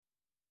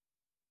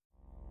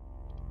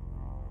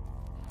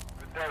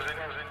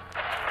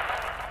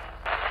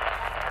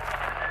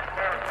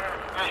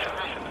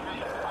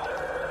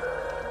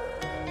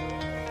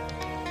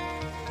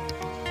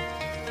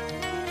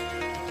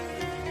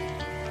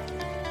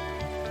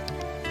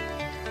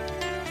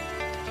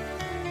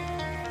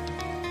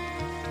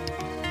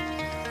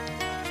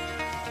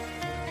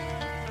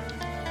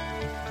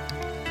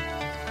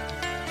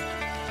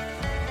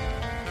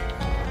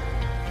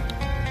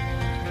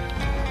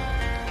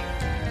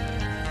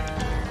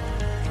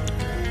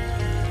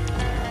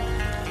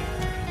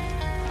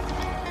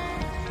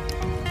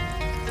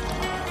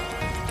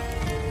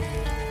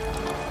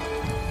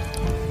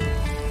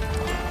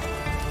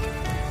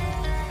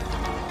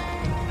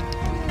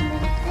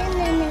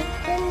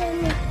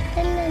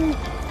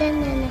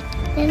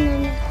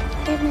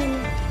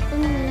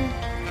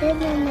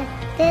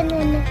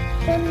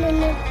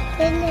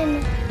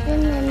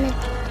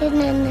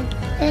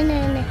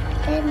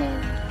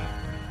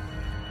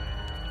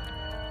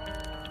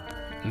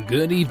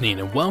Good evening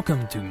and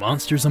welcome to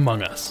Monsters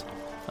Among Us.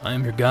 I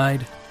am your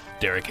guide,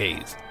 Derek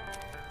Hayes.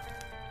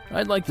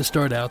 I'd like to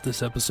start out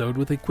this episode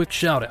with a quick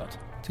shout out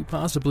to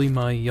possibly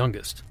my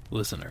youngest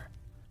listener.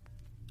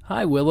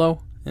 Hi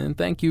Willow, and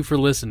thank you for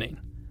listening.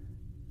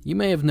 You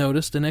may have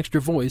noticed an extra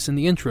voice in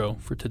the intro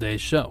for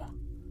today's show.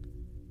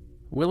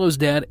 Willow's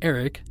dad,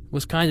 Eric,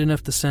 was kind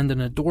enough to send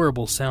an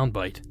adorable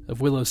soundbite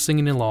of Willow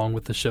singing along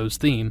with the show's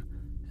theme,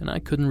 and I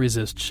couldn't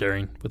resist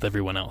sharing with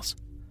everyone else.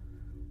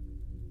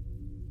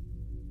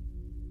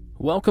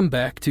 Welcome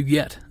back to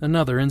yet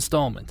another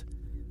installment.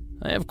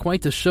 I have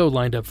quite the show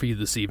lined up for you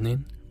this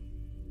evening.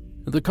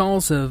 The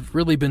calls have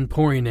really been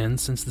pouring in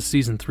since the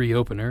Season 3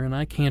 opener, and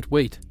I can't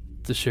wait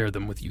to share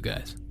them with you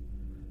guys.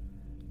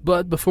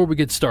 But before we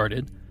get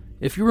started,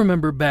 if you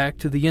remember back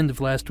to the end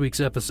of last week's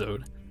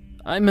episode,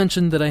 I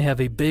mentioned that I have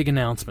a big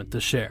announcement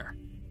to share.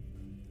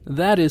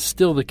 That is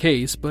still the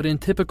case, but in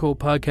typical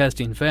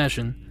podcasting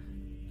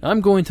fashion, I'm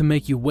going to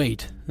make you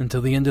wait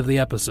until the end of the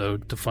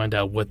episode to find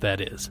out what that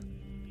is.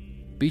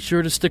 Be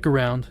sure to stick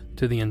around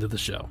to the end of the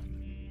show.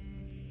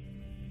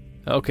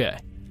 Okay,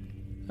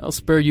 I'll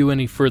spare you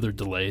any further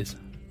delays.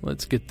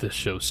 Let's get this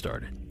show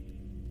started.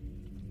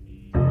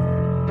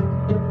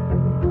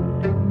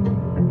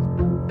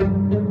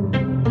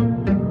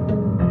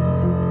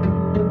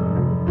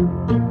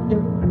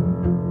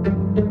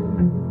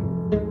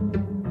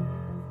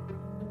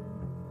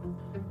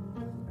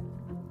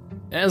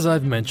 As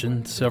I've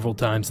mentioned several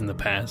times in the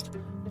past,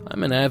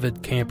 I'm an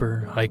avid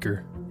camper,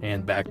 hiker,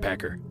 and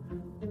backpacker.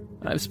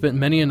 I've spent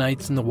many a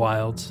nights in the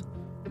wilds,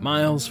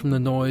 miles from the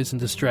noise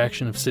and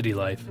distraction of city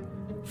life,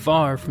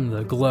 far from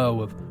the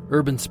glow of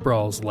urban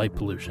sprawl's light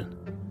pollution.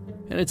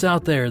 And it's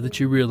out there that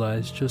you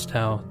realize just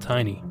how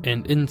tiny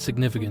and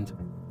insignificant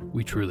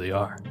we truly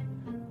are.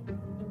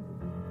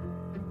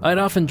 I'd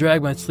often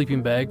drag my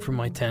sleeping bag from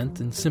my tent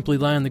and simply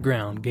lie on the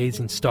ground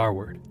gazing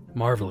starward,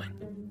 marveling.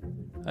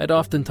 I'd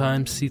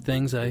oftentimes see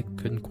things I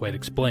couldn't quite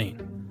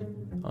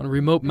explain. On a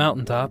remote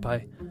mountaintop,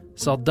 I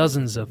saw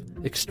dozens of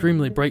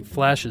extremely bright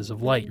flashes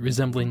of light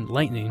resembling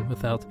lightning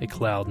without a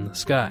cloud in the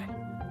sky.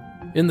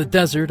 In the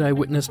desert, I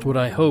witnessed what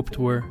I hoped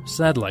were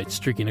satellites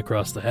streaking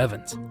across the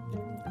heavens.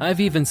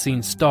 I've even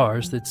seen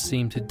stars that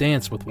seemed to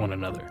dance with one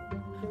another.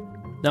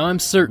 Now, I'm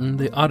certain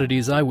the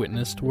oddities I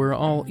witnessed were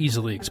all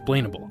easily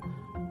explainable,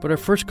 but our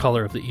first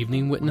caller of the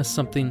evening witnessed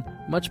something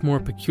much more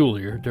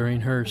peculiar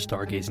during her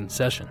stargazing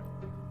session.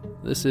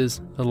 This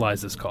is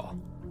Eliza's call.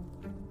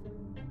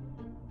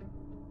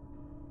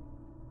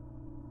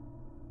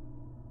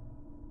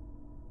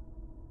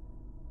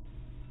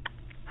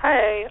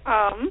 Hi,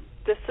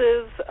 this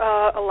is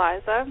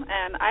Eliza,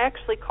 and I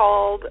actually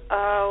called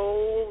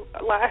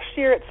last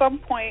year at some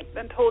point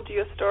and told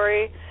you a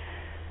story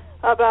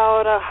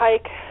about a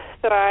hike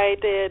that I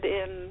did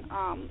in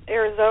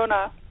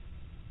Arizona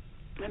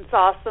and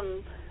saw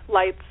some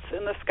lights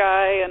in the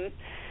sky, and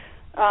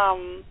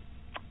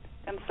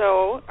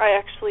so I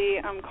actually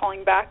am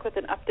calling back with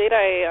an update.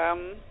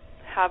 I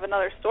have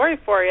another story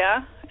for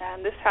you,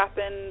 and this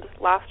happened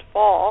last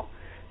fall.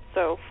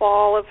 So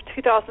fall of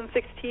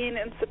 2016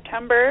 in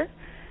September.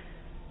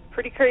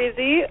 Pretty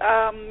crazy.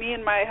 Me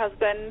and my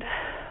husband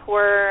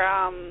were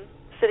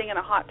sitting in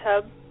a hot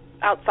tub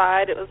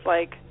outside. It was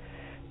like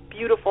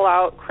beautiful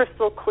out,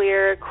 crystal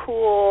clear,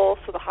 cool.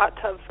 So the hot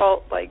tub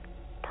felt like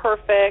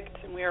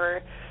perfect, and we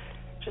were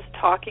just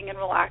talking and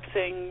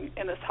relaxing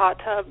in this hot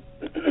tub.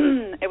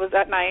 It was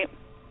at night,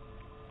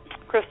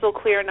 crystal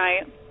clear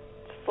night,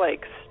 just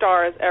like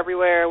stars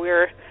everywhere. We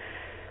were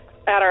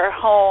at our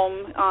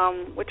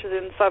home, which is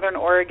in southern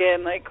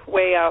Oregon, like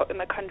way out in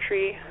the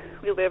country.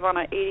 We live on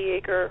an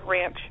 80-acre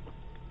ranch,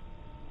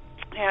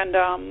 and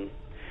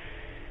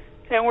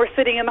we're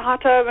sitting in the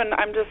hot tub, and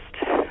I'm just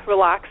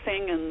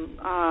relaxing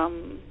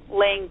and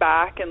laying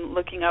back and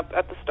looking up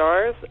at the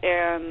stars,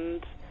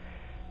 and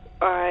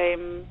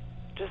I'm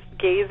just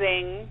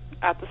gazing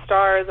at the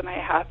stars, and I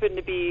happen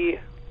to be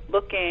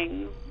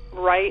looking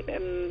right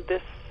in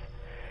this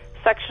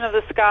section of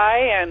the sky,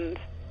 and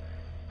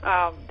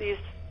these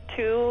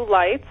two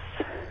lights,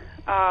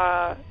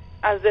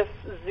 as if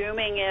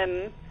zooming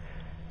in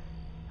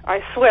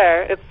I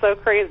swear, it's so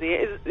crazy.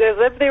 It's as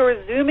if they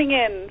were zooming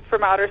in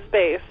from outer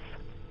space,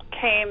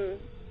 came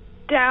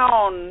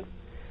down,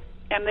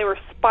 and they were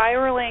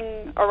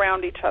spiraling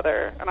around each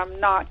other. And I'm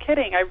not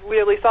kidding. I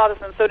really saw this,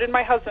 and so did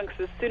my husband,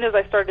 because as soon as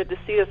I started to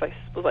see this, I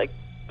was like,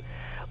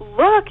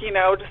 look,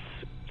 just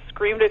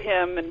screamed at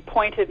him and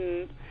pointed,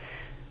 and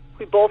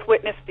we both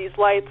witnessed these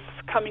lights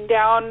coming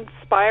down,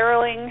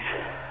 spiraling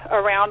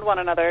around one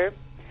another,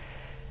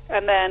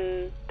 and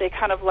then they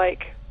kind of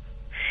like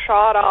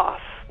shot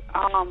off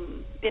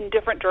in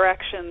different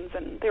directions,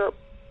 and they were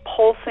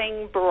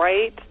pulsing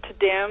bright to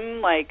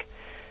dim,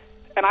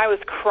 and I was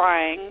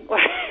crying.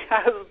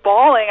 I was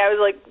bawling. I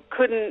was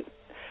couldn't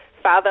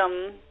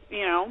fathom,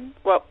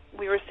 what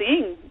we were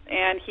seeing.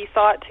 And he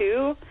saw it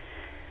too,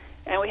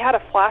 and we had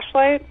a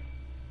flashlight,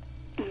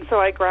 and so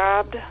I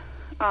grabbed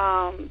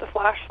the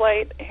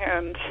flashlight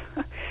and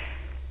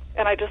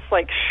I just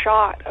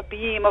shot a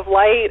beam of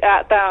light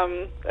at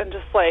them, and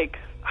just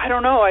I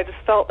don't know, I just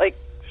felt like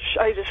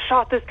I just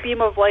shot this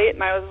beam of light,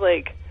 and I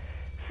was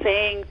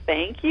saying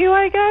thank you,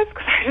 I guess,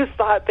 because I just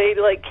thought they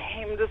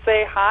came to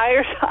say hi,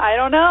 or I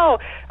don't know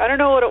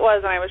what it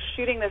was. And I was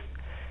shooting this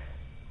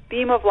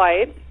beam of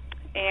light,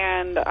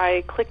 and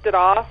I clicked it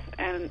off,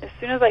 and as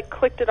soon as I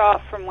clicked it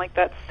off from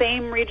that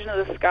same region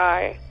of the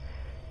sky,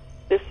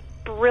 this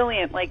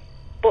brilliant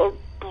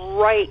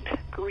bright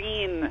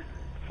green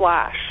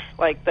flash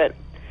that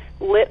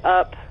lit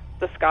up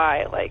the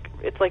sky,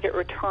 it's like it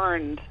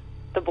returned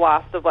the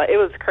blast of light. It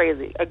was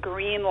crazy. A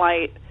green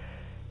light,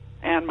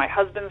 and my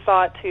husband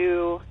saw it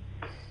too,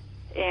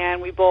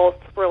 and we both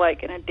were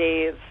in a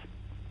daze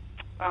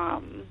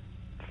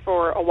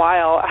for a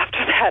while after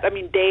that. I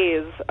mean,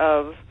 days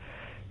of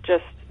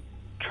just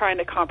trying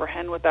to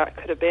comprehend what that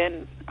could have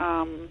been.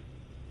 I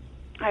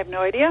have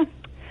no idea.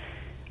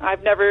 I've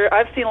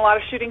seen a lot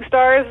of shooting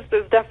stars.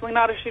 There's definitely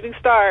not a shooting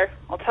star,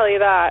 I'll tell you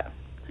that.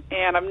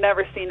 And I've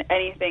never seen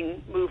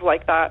anything move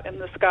like that in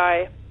the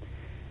sky.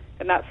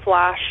 And that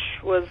flash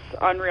was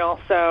unreal.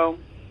 So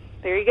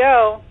there you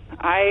go.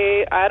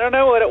 I don't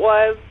know what it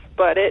was,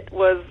 but it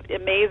was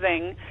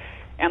amazing.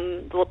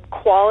 And the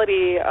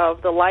quality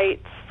of the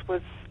lights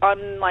was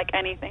unlike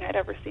anything I'd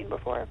ever seen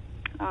before.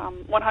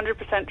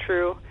 100%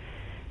 true.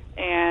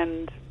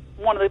 And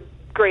one of the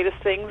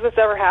greatest things that's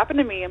ever happened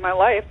to me in my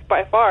life,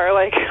 by far.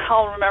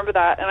 I'll remember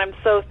that. And I'm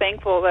so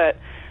thankful that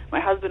my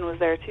husband was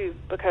there too,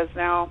 because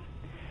now,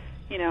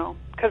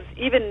 because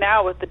even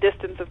now with the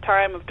distance of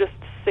time of just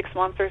 6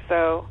 months or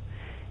so,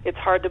 it's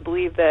hard to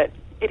believe that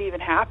it even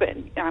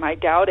happened, and I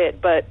doubt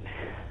it. But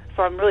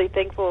so I'm really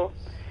thankful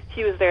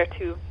he was there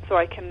too, so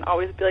I can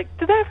always be like,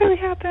 did that really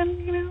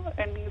happen?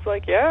 And he's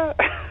like, yeah.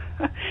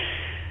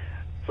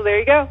 So there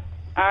you go.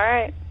 All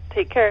right,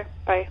 take care.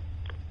 Bye.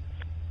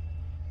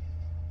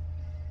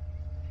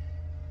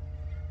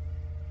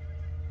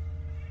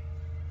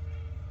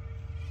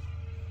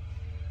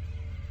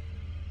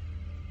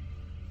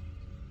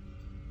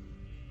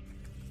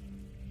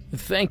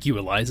 Thank you,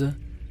 Eliza.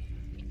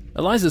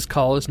 Eliza's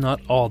call is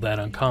not all that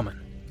uncommon,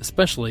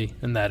 especially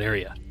in that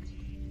area.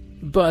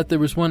 But there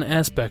was one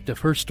aspect of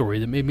her story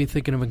that made me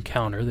think of an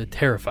encounter that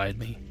terrified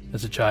me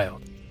as a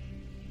child.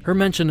 Her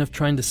mention of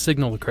trying to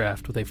signal the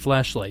craft with a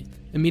flashlight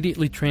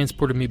immediately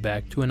transported me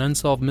back to an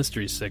Unsolved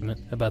Mysteries segment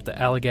about the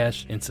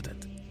Allagash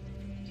incident.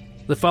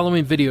 The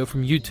following video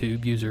from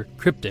YouTube user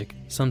Cryptic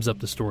sums up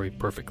the story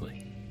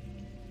perfectly.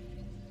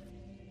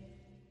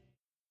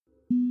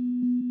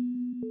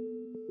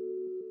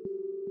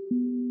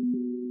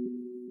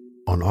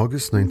 On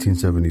August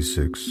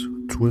 1976,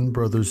 twin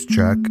brothers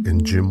Jack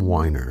and Jim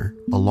Weiner,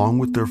 along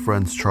with their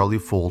friends Charlie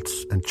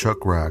Foltz and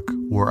Chuck Rack,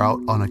 were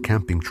out on a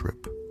camping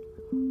trip.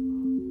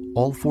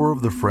 All four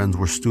of the friends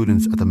were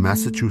students at the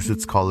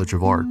Massachusetts College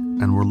of Art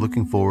and were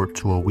looking forward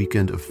to a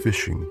weekend of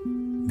fishing.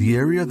 The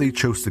area they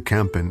chose to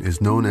camp in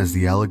is known as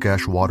the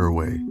Allagash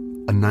Waterway,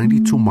 a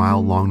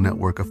 92-mile-long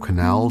network of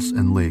canals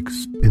and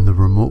lakes in the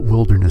remote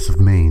wilderness of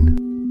Maine.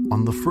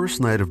 On the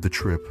first night of the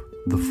trip,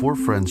 the four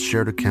friends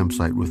shared a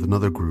campsite with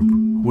another group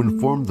who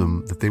informed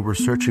them that they were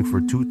searching for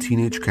two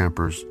teenage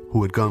campers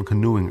who had gone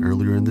canoeing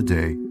earlier in the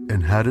day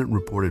and hadn't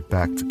reported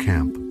back to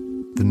camp.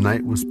 The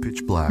night was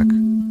pitch black,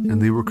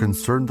 and they were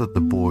concerned that the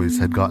boys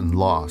had gotten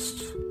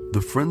lost.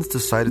 The friends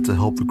decided to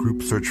help the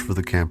group search for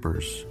the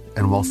campers,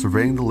 and while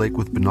surveying the lake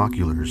with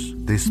binoculars,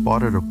 they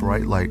spotted a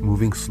bright light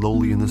moving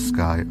slowly in the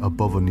sky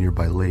above a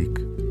nearby lake.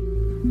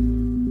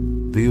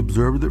 They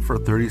observed it for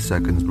 30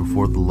 seconds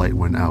before the light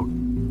went out.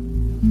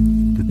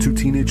 The two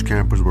teenage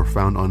campers were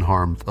found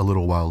unharmed a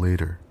little while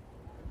later.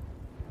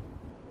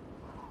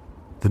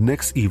 The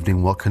next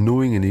evening, while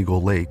canoeing in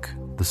Eagle Lake,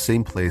 the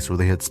same place where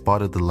they had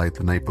spotted the light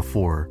the night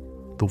before,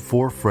 the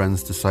four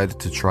friends decided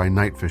to try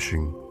night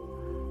fishing.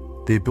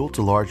 They built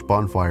a large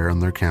bonfire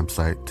on their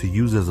campsite to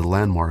use as a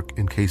landmark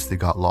in case they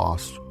got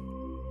lost.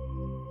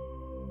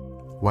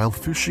 While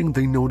fishing,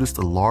 they noticed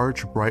a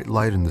large, bright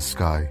light in the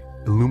sky,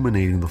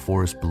 illuminating the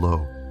forest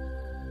below.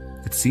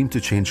 It seemed to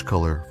change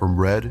color from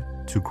red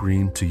to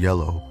green to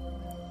yellow.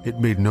 It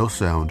made no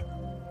sound,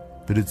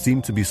 but it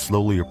seemed to be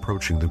slowly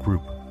approaching the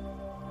group.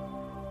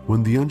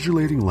 When the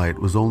undulating light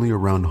was only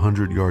around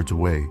 100 yards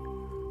away,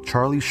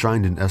 Charlie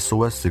shined an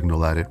SOS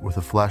signal at it with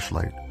a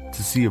flashlight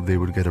to see if they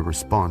would get a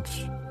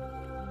response.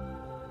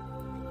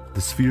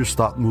 The sphere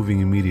stopped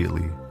moving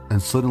immediately,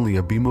 and suddenly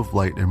a beam of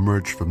light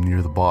emerged from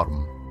near the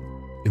bottom.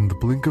 In the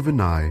blink of an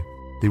eye,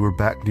 they were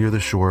back near the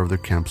shore of their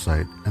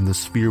campsite, and the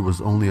sphere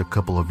was only a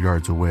couple of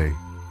yards away.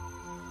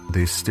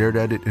 They stared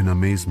at it in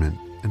amazement,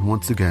 and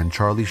once again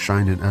Charlie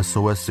shined an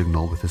SOS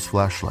signal with his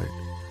flashlight.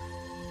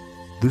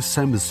 This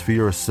time the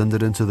sphere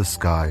ascended into the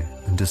sky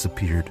and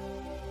disappeared.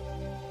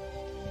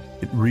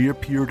 It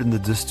reappeared in the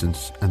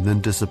distance and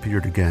then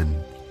disappeared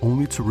again,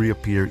 only to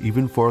reappear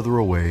even farther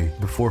away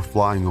before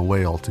flying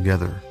away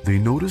altogether. They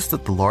noticed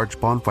that the large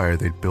bonfire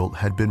they'd built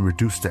had been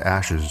reduced to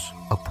ashes,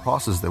 a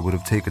process that would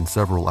have taken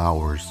several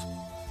hours.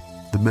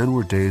 The men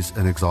were dazed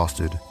and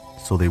exhausted,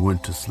 so they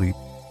went to sleep.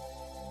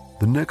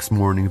 The next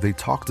morning, they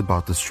talked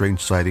about the strange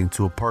sighting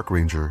to a park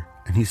ranger,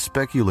 and he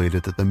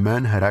speculated that the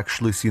men had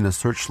actually seen a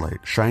searchlight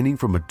shining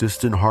from a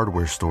distant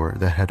hardware store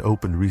that had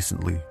opened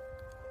recently.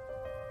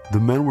 The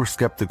men were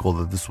skeptical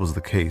that this was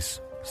the case,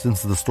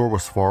 since the store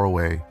was far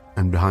away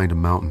and behind a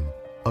mountain.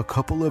 A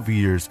couple of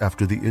years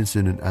after the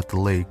incident at the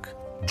lake,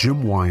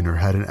 Jim Weiner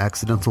had an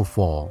accidental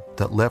fall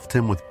that left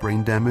him with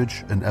brain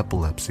damage and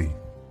epilepsy.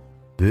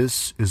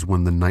 This is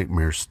when the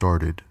nightmares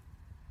started.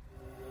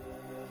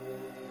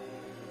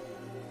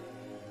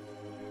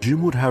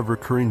 Jim would have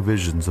recurring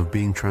visions of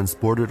being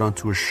transported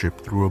onto a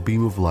ship through a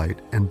beam of light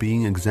and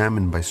being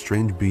examined by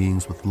strange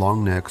beings with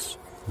long necks,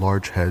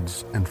 large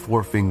heads, and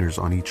 4 fingers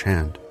on each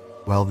hand.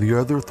 While the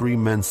other 3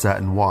 men sat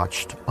and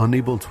watched,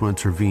 unable to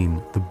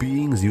intervene, the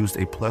beings used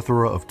a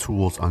plethora of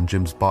tools on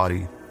Jim's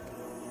body.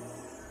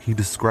 He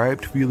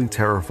described feeling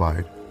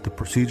terrified. The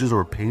procedures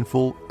were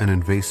painful and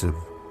invasive.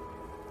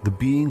 The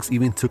beings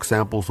even took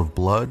samples of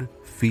blood,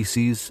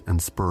 feces, and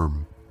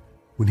sperm.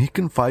 When he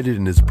confided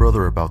in his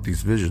brother about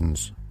these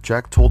visions,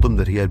 Jack told him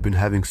that he had been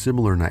having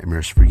similar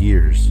nightmares for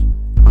years.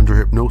 Under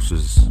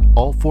hypnosis,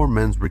 all 4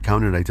 men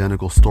recounted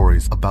identical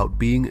stories about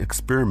being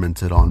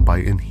experimented on by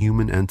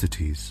inhuman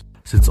entities.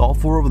 Since all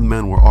 4 of the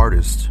men were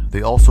artists,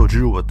 they also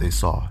drew what they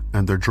saw,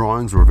 and their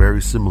drawings were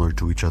very similar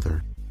to each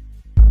other.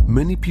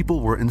 Many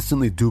people were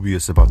instantly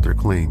dubious about their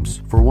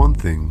claims. For one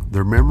thing,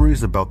 their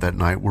memories about that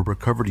night were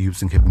recovered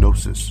using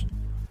hypnosis.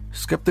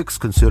 Skeptics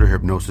consider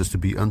hypnosis to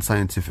be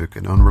unscientific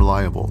and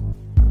unreliable.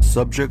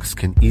 Subjects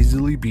can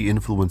easily be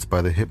influenced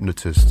by the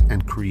hypnotist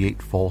and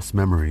create false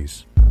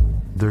memories.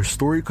 Their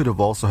story could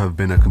also have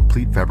been a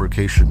complete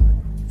fabrication.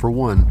 For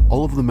one,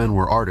 all of the men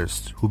were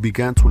artists who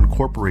began to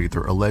incorporate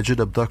their alleged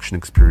abduction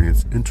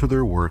experience into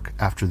their work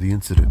after the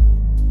incident.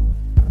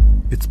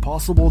 It's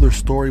possible their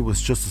story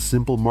was just a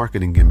simple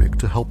marketing gimmick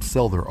to help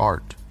sell their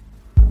art.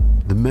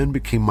 The men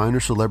became minor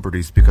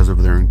celebrities because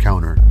of their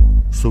encounter,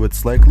 so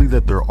it's likely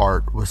that their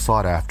art was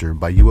sought after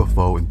by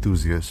UFO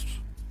enthusiasts.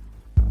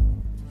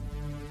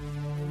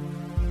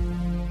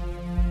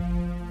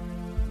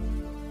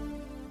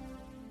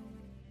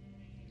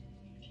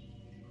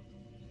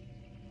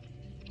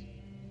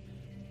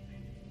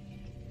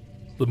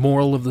 The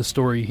moral of the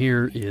story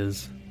here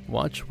is,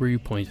 watch where you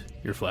point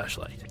your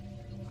flashlight.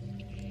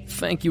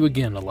 Thank you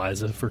again,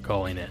 Eliza, for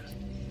calling in.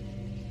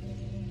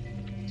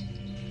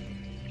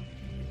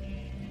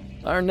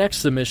 Our next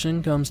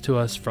submission comes to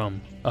us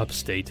from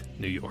upstate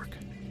New York.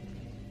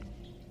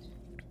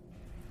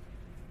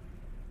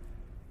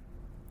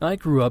 I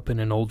grew up in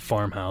an old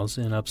farmhouse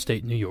in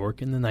upstate New York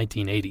in the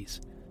 1980s.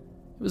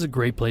 It was a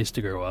great place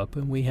to grow up,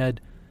 and we had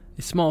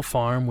a small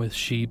farm with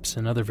sheep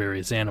and other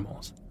various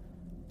animals.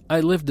 I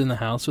lived in the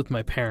house with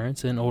my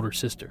parents and older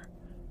sister.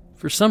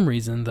 For some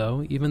reason,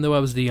 though, even though I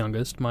was the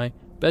youngest, my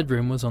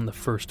bedroom was on the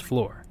first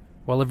floor,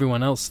 while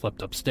everyone else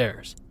slept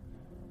upstairs.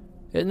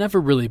 It never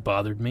really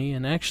bothered me,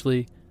 and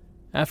actually,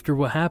 after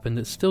what happened,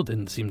 it still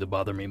didn't seem to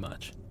bother me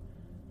much.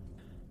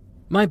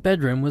 My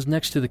bedroom was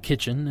next to the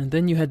kitchen, and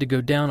then you had to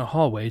go down a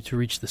hallway to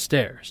reach the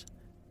stairs.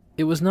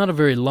 It was not a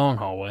very long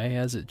hallway,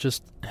 as it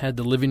just had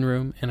the living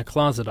room and a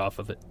closet off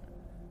of it.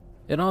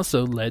 It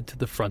also led to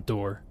the front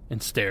door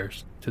and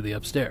stairs to the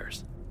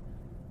upstairs.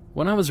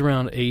 When I was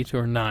around 8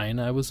 or 9,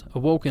 I was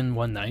awoken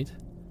one night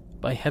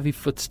by heavy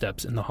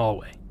footsteps in the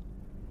hallway.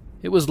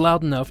 It was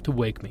loud enough to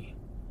wake me.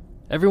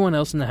 Everyone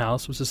else in the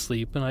house was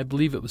asleep, and I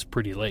believe it was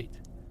pretty late.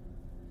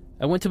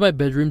 I went to my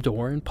bedroom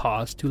door and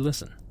paused to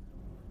listen.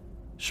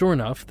 Sure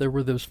enough, there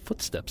were those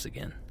footsteps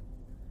again.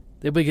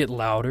 They would get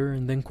louder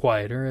and then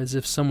quieter, as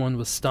if someone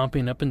was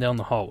stomping up and down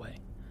the hallway.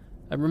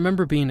 I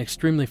remember being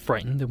extremely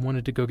frightened and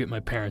wanted to go get my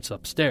parents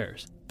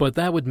upstairs, but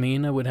that would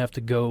mean I would have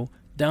to go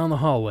down the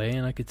hallway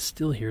and I could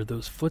still hear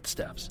those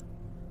footsteps.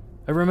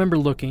 I remember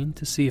looking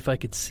to see if I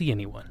could see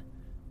anyone.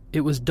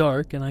 It was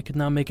dark and I could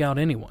not make out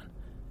anyone,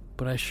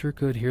 but I sure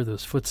could hear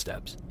those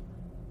footsteps.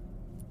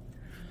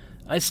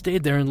 I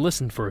stayed there and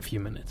listened for a few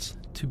minutes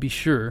to be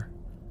sure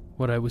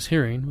what I was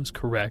hearing was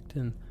correct,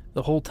 and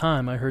the whole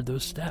time I heard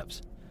those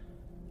steps.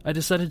 I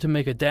decided to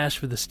make a dash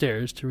for the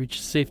stairs to reach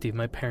the safety of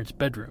my parents'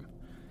 bedroom.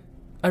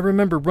 I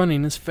remember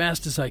running as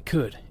fast as I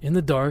could, in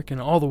the dark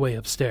and all the way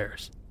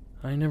upstairs.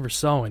 I never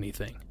saw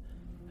anything.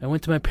 I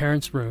went to my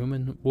parents' room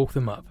and woke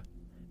them up.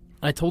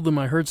 I told them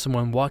I heard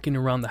someone walking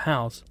around the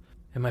house,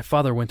 and my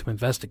father went to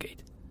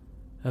investigate.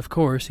 Of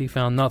course, he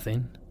found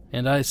nothing,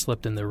 and I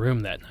slept in their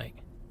room that night.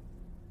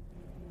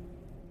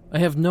 I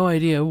have no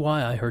idea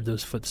why I heard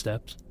those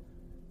footsteps,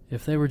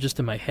 if they were just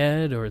in my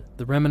head or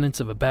the remnants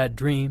of a bad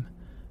dream,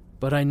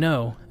 but I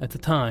know, at the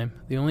time,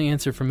 the only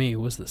answer for me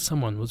was that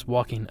someone was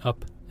walking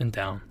up and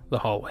down the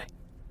hallway.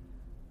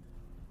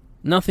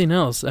 Nothing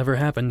else ever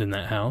happened in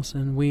that house,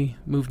 and we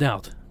moved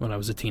out when I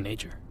was a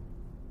teenager.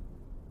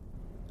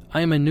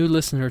 I am a new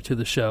listener to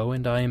the show,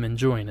 and I am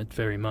enjoying it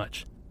very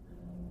much.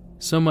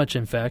 So much,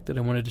 in fact, that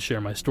I wanted to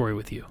share my story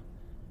with you.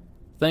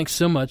 Thanks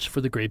so much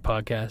for the great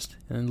podcast,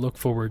 and look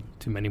forward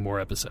to many more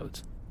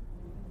episodes.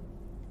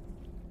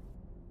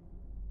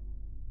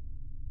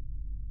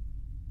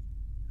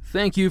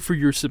 Thank you for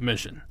your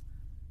submission.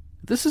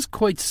 This is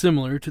quite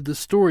similar to the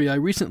story I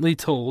recently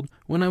told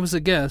when I was a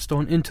guest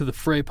on Into the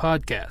Fray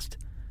podcast.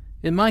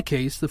 In my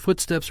case, the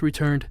footsteps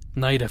returned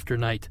night after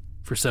night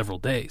for several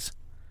days.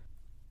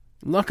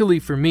 Luckily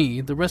for me,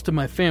 the rest of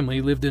my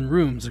family lived in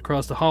rooms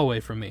across the hallway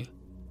from me,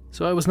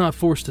 so I was not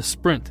forced to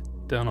sprint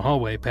down a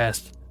hallway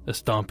past a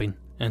stomping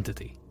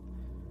entity.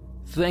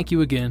 Thank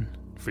you again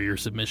for your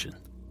submission.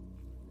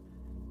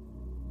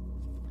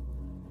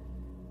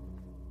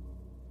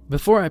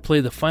 Before I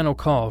play the final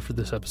call for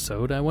this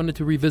episode, I wanted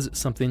to revisit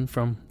something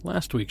from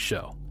last week's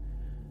show.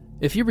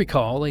 If you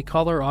recall, a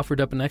caller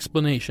offered up an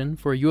explanation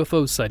for a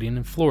UFO sighting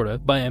in Florida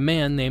by a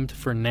man named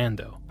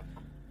Fernando.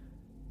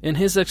 In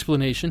his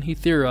explanation, he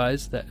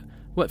theorized that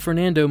what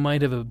Fernando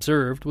might have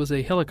observed was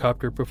a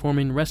helicopter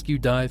performing rescue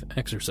dive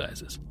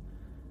exercises.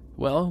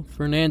 Well,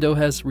 Fernando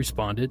has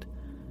responded,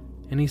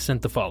 and he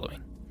sent the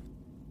following.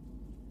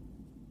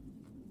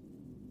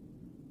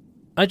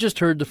 I just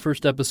heard the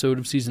first episode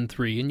of Season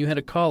 3, and you had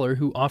a caller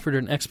who offered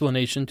an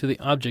explanation to the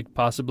object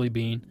possibly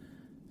being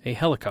a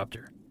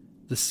helicopter,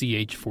 the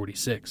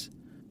CH-46.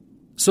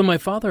 So my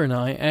father and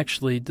I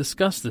actually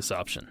discussed this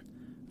option.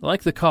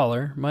 Like the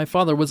caller, my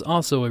father was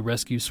also a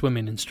rescue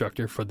swimming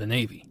instructor for the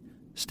Navy,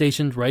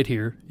 stationed right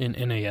here in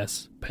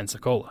NAS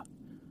Pensacola.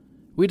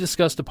 We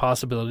discussed the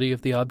possibility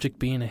of the object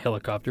being a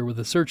helicopter with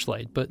a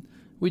searchlight, but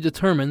we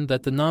determined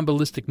that the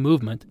non-ballistic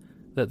movement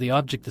that the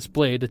object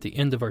displayed at the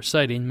end of our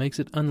sighting makes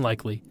it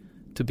unlikely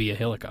to be a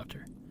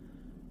helicopter.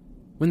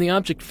 When the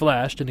object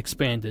flashed and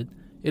expanded,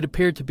 it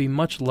appeared to be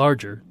much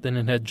larger than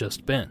it had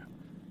just been.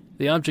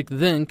 The object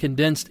then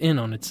condensed in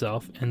on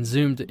itself and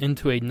zoomed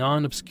into a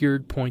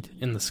non-obscured point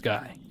in the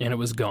sky, and it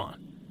was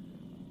gone.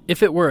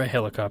 If it were a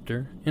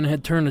helicopter and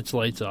had turned its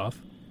lights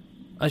off,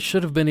 I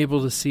should have been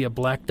able to see a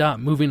black dot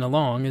moving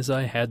along as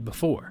I had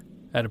before,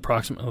 at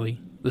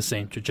approximately the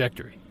same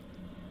trajectory.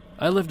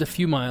 I lived a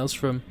few miles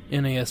from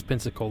NAS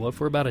Pensacola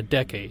for about a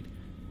decade,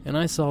 and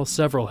I saw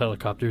several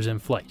helicopters in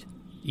flight,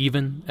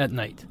 even at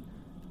night.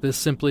 This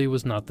simply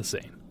was not the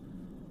same.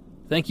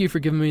 Thank you for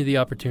giving me the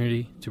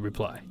opportunity to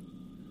reply.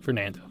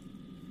 Fernando.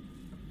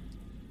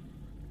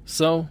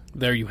 So,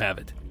 there you have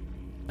it.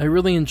 I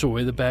really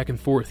enjoy the back and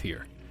forth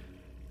here.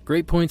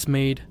 Great points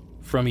made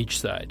from each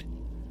side.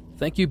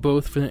 Thank you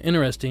both for the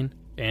interesting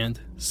and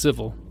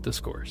civil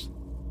discourse.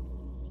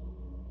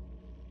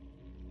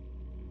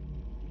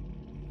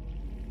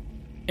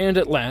 And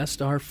at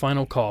last, our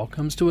final call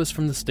comes to us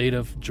from the state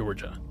of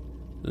Georgia.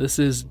 This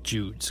is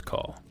Jude's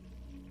call.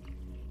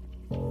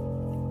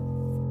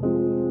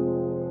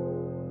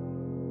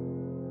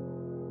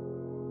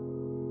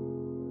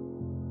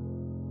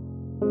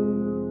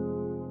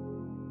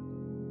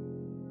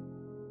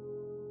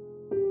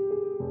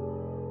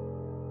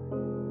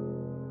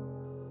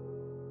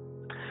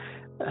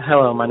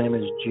 Hello, my name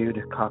is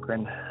Jude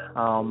Cochran.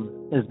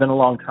 It's been a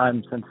long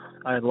time since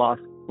I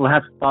last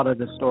thought of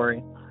this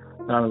story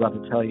that I'm about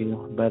to tell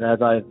you, but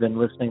as I've been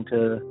listening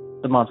to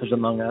The Monsters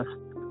Among Us,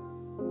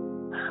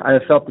 I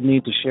have felt the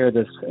need to share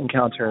this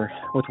encounter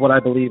with what I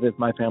believe is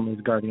my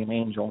family's guardian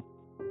angel.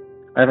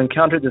 I have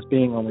encountered this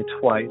being only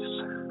twice,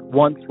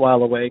 once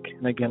while awake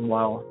and again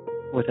while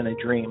within a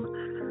dream.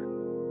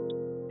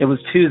 It was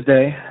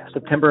Tuesday,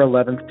 September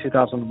 11th,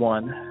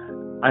 2001.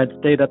 I had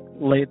stayed up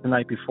late the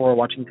night before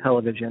watching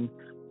television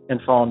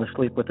and fallen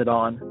asleep with it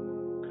on.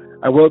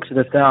 I woke to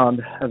the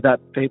sound of that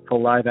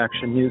fateful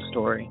live-action news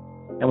story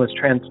and was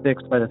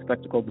transfixed by the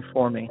spectacle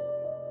before me.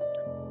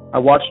 I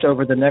watched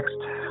over the next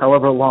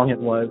however long it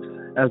was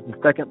as the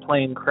second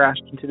plane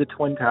crashed into the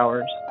Twin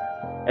Towers,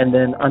 and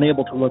then,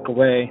 unable to look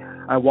away,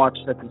 I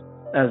watched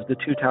as the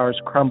two towers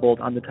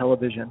crumbled on the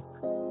television.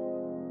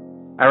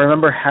 I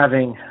remember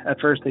having, at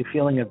first, a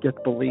feeling of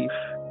disbelief,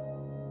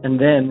 and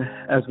then,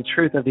 as the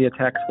truth of the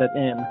attack set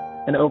in,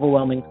 an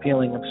overwhelming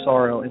feeling of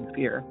sorrow and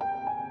fear.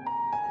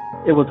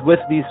 It was with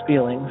these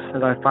feelings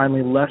that I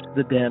finally left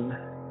the den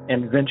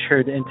and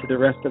ventured into the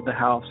rest of the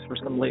house for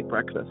some late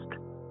breakfast.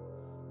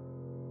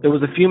 It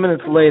was a few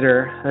minutes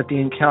later that the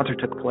encounter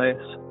took place.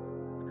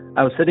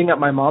 I was sitting at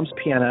my mom's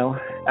piano,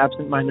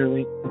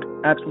 absent-mindedly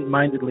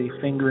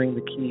fingering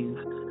the keys,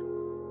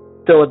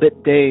 still a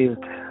bit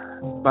dazed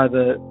by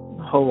the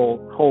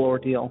whole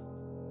ordeal.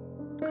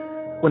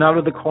 When out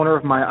of the corner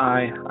of my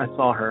eye, I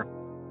saw her,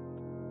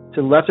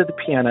 To the left of the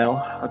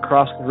piano,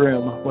 across the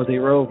room, was a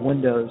row of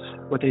windows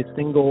with a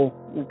single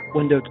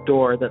windowed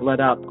door that led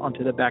out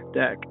onto the back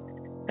deck.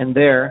 And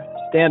there,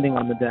 standing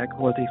on the deck,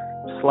 was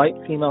a slight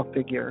female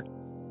figure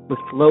with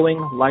flowing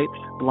light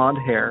blonde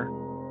hair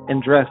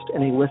and dressed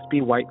in a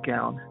wispy white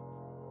gown.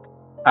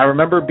 I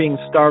remember being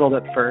startled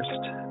at first,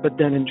 but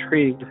then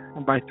intrigued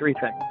by three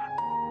things.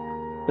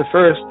 The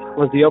first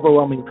was the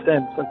overwhelming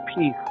sense of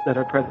peace that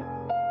her presence.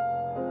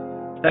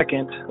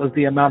 Second was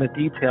the amount of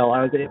detail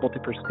I was able to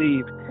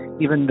perceive,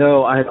 even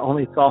though I had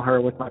only saw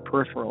her with my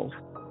peripherals.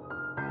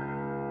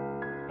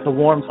 The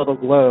warm, subtle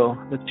glow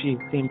that she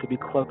seemed to be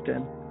cloaked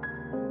in.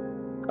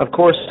 Of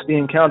course, the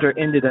encounter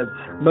ended as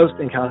most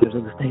encounters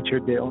of this nature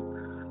do.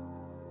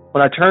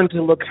 When I turned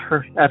to look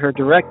at her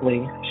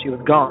directly, she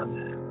was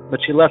gone, but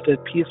she left a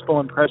peaceful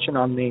impression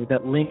on me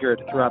that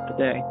lingered throughout the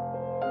day.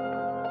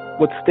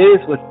 What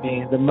stays with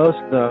me the most,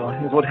 though,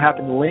 is what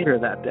happened later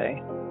that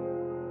day.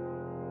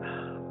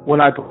 When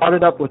I brought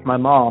it up with my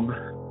mom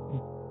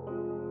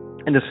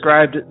and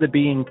described the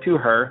being to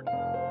her,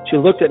 she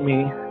looked at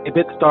me a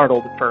bit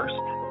startled at first,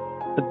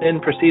 but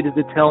then proceeded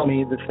to tell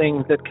me the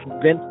things that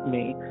convinced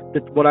me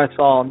that what I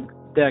saw on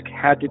the deck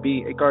had to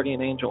be a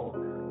guardian angel.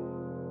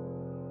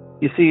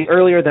 You see,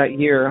 earlier that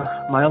year,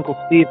 my Uncle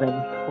Stephen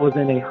was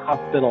in a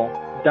hospital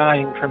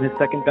dying from his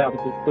second bout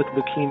with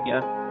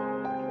leukemia,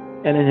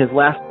 and in his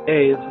last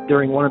days,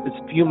 during one of his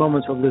few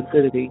moments of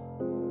lucidity,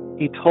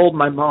 he told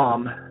my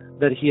mom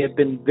that he had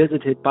been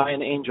visited by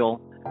an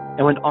angel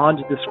and went on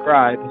to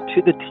describe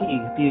to the T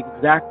the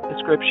exact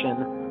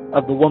description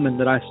of the woman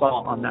that I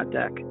saw on that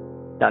deck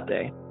that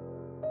day.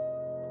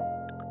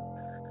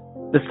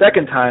 The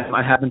second time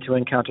I happened to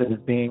encounter this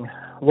being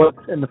was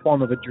in the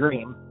form of a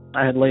dream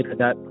I had later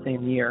that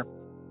same year.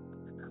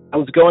 I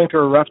was going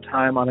through a rough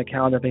time on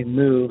account of a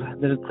move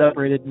that had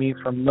separated me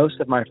from most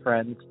of my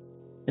friends,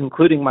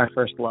 including my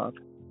first love.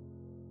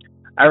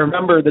 I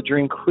remember the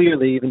dream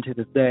clearly even to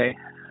this day.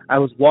 I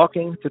was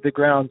walking through the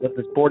grounds of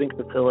this boarding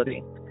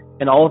facility,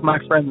 and all of my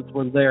friends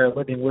were there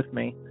living with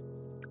me,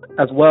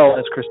 as well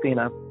as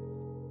Christina.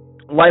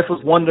 Life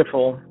was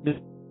wonderful. I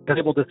was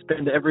able to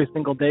spend every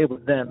single day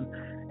with them,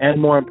 and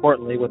more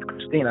importantly, with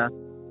Christina.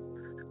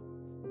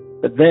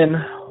 But then,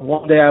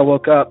 one day I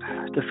woke up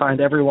to find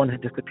everyone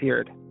had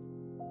disappeared.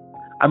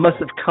 I must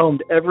have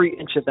combed every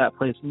inch of that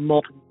place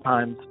multiple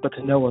times, but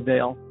to no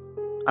avail.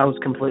 I was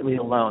completely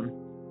alone.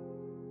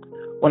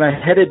 When I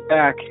headed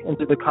back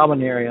into the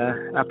common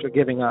area after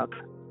giving up,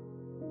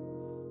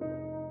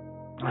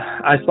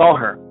 I saw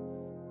her.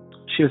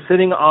 She was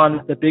sitting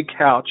on the big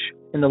couch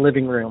in the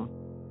living room,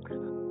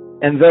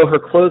 and though her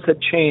clothes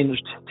had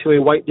changed to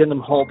a white denim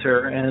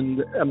halter and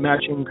a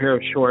matching pair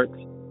of shorts,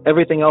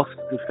 everything else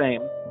was the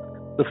same.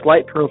 The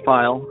slight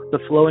profile, the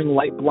flowing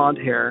light blonde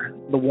hair,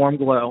 the warm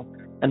glow,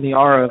 and the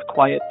aura of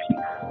quiet peace.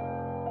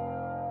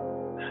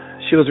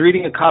 She was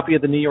reading a copy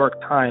of the New York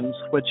Times,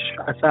 which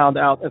I found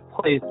out of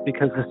place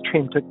because this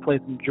dream took place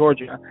in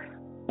Georgia,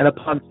 and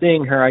upon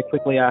seeing her, I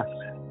quickly asked,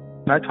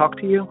 "Can I talk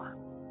to you?"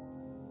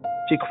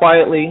 She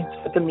quietly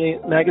set the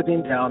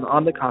magazine down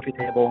on the coffee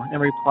table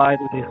and replied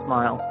with a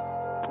smile,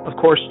 "Of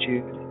course,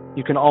 Jude,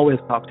 you can always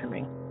talk to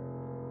me."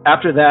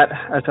 After that,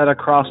 I sat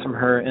across from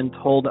her and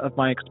told of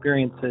my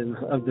experiences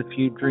of the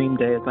few dream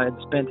days I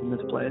had spent in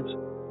this place.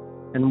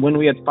 And when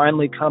we had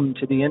finally come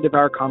to the end of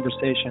our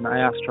conversation, I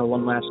asked her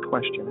one last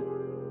question.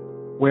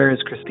 "Where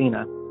is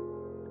Christina?"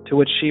 To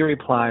which she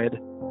replied,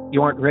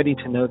 "You aren't ready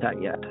to know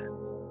that yet."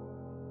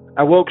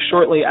 I woke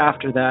shortly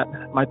after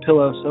that, my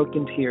pillow soaked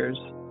in tears,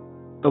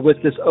 but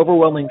with this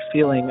overwhelming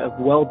feeling of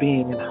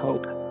well-being and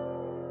hope.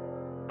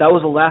 That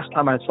was the last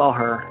time I saw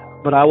her,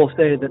 but I will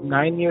say that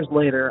 9 years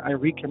later, I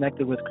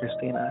reconnected with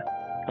Christina,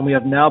 and we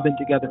have now been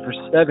together for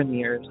 7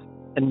 years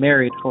and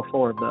married for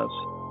 4 of those.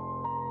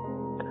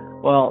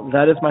 Well,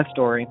 that is my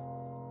story.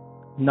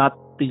 Not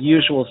the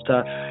usual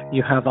stuff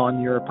you have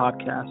on your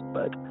podcast,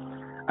 but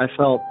I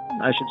felt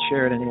I should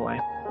share it anyway.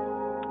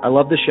 I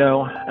love the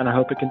show, and I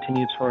hope it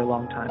continues for a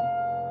long time.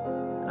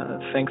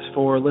 Thanks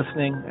for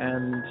listening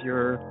and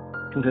your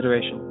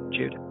consideration,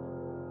 Jude.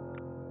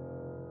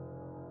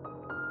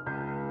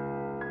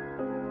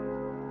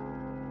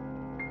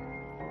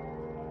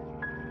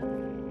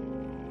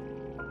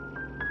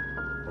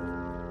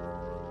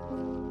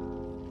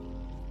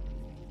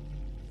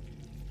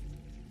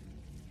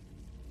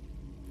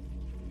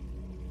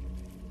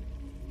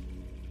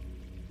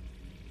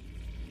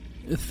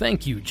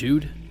 Thank you,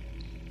 Jude.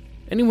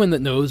 Anyone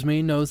that knows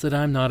me knows that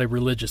I'm not a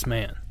religious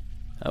man.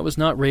 I was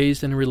not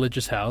raised in a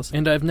religious house,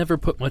 and I've never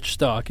put much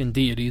stock in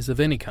deities of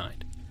any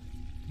kind.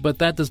 But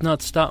that does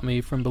not stop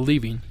me from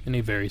believing in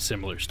a very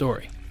similar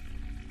story.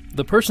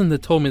 The person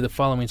that told me the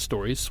following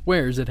story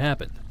swears it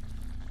happened.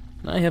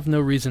 I have no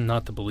reason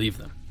not to believe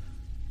them.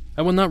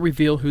 I will not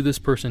reveal who this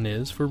person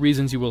is for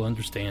reasons you will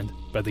understand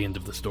by the end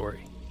of the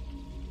story.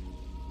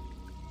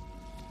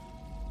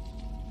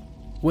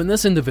 When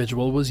this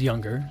individual was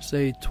younger,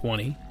 say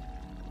 20,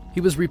 he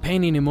was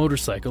repainting a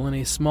motorcycle in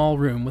a small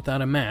room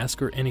without a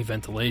mask or any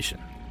ventilation.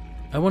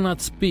 I will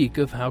not speak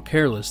of how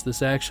careless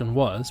this action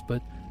was,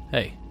 but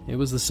hey, it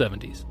was the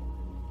 70s.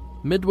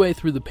 Midway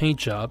through the paint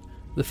job,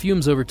 the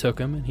fumes overtook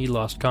him and he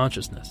lost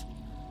consciousness.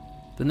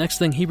 The next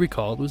thing he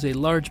recalled was a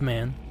large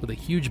man with a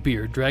huge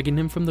beard dragging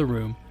him from the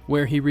room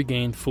where he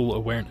regained full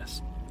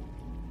awareness.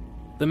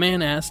 The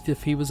man asked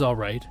if he was all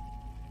right,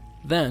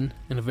 then,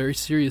 in a very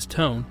serious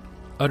tone,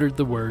 uttered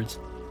the words,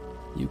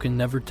 "You can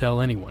never tell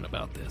anyone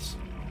about this."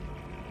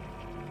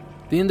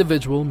 The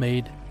individual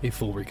made a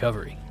full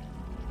recovery.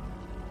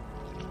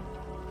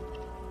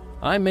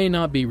 I may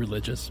not be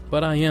religious,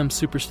 but I am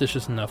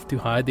superstitious enough to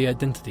hide the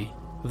identity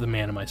of the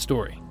man in my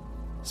story,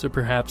 so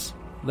perhaps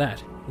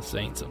that is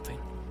saying something.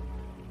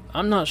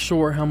 I'm not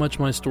sure how much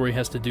my story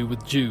has to do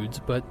with Jude's,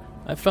 but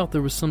I felt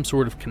there was some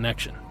sort of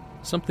connection,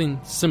 something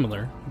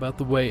similar about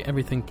the way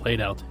everything played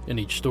out in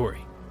each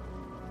story.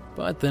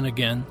 But then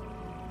again,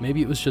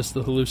 maybe it was just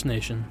the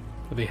hallucination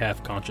of a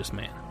half-conscious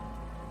man.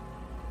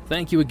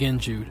 Thank you again,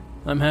 Jude.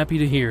 I'm happy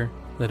to hear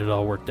that it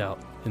all worked out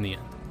in the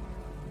end.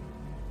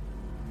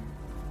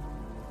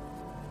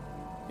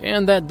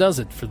 And that does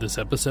it for this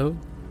episode.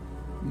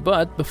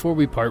 But before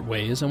we part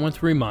ways, I want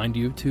to remind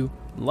you to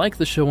like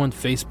the show on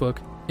Facebook,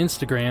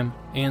 Instagram,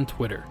 and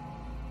Twitter.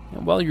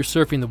 And while you're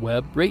surfing the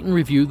web, rate and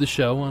review the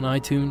show on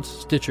iTunes,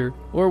 Stitcher,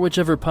 or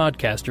whichever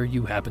podcaster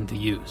you happen to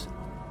use.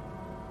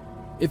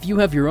 If you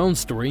have your own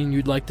story and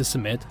you'd like to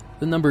submit,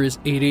 the number is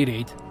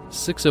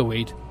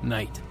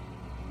 888-608-NIGHT.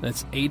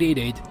 That's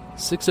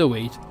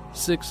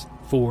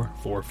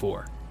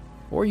 888-608-6444.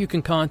 Or you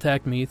can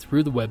contact me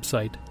through the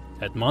website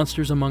at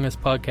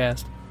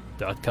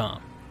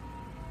monstersamonguspodcast.com.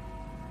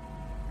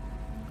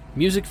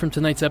 Music from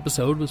tonight's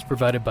episode was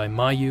provided by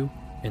Mayu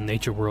and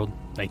Nature World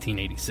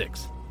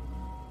 1986.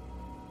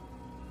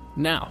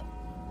 Now,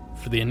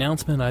 for the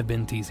announcement I've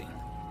been teasing.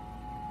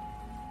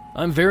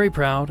 I'm very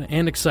proud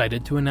and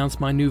excited to announce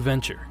my new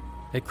venture,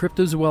 a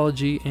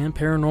cryptozoology and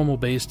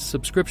paranormal-based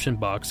subscription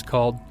box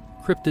called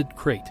Cryptid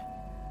Crate.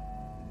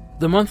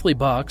 The monthly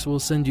box will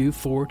send you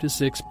 4 to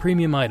 6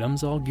 premium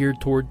items all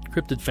geared toward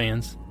cryptid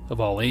fans of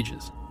all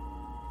ages.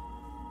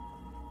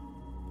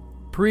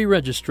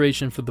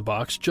 Pre-registration for the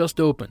box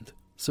just opened,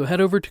 so head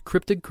over to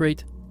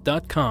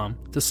cryptidcrate.com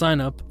to sign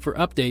up for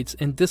updates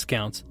and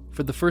discounts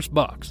for the first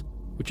box,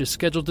 which is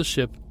scheduled to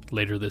ship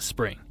later this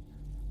spring.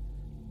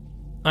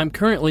 I'm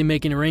currently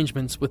making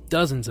arrangements with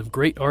dozens of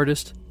great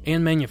artists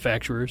and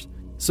manufacturers,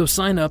 so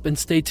sign up and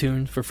stay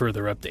tuned for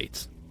further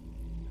updates.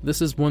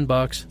 This is one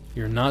box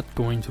you're not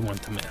going to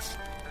want to miss.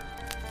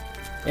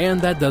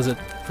 And that does it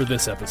for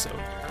this episode.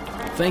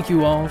 Thank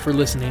you all for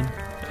listening,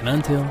 and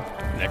until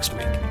next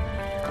week.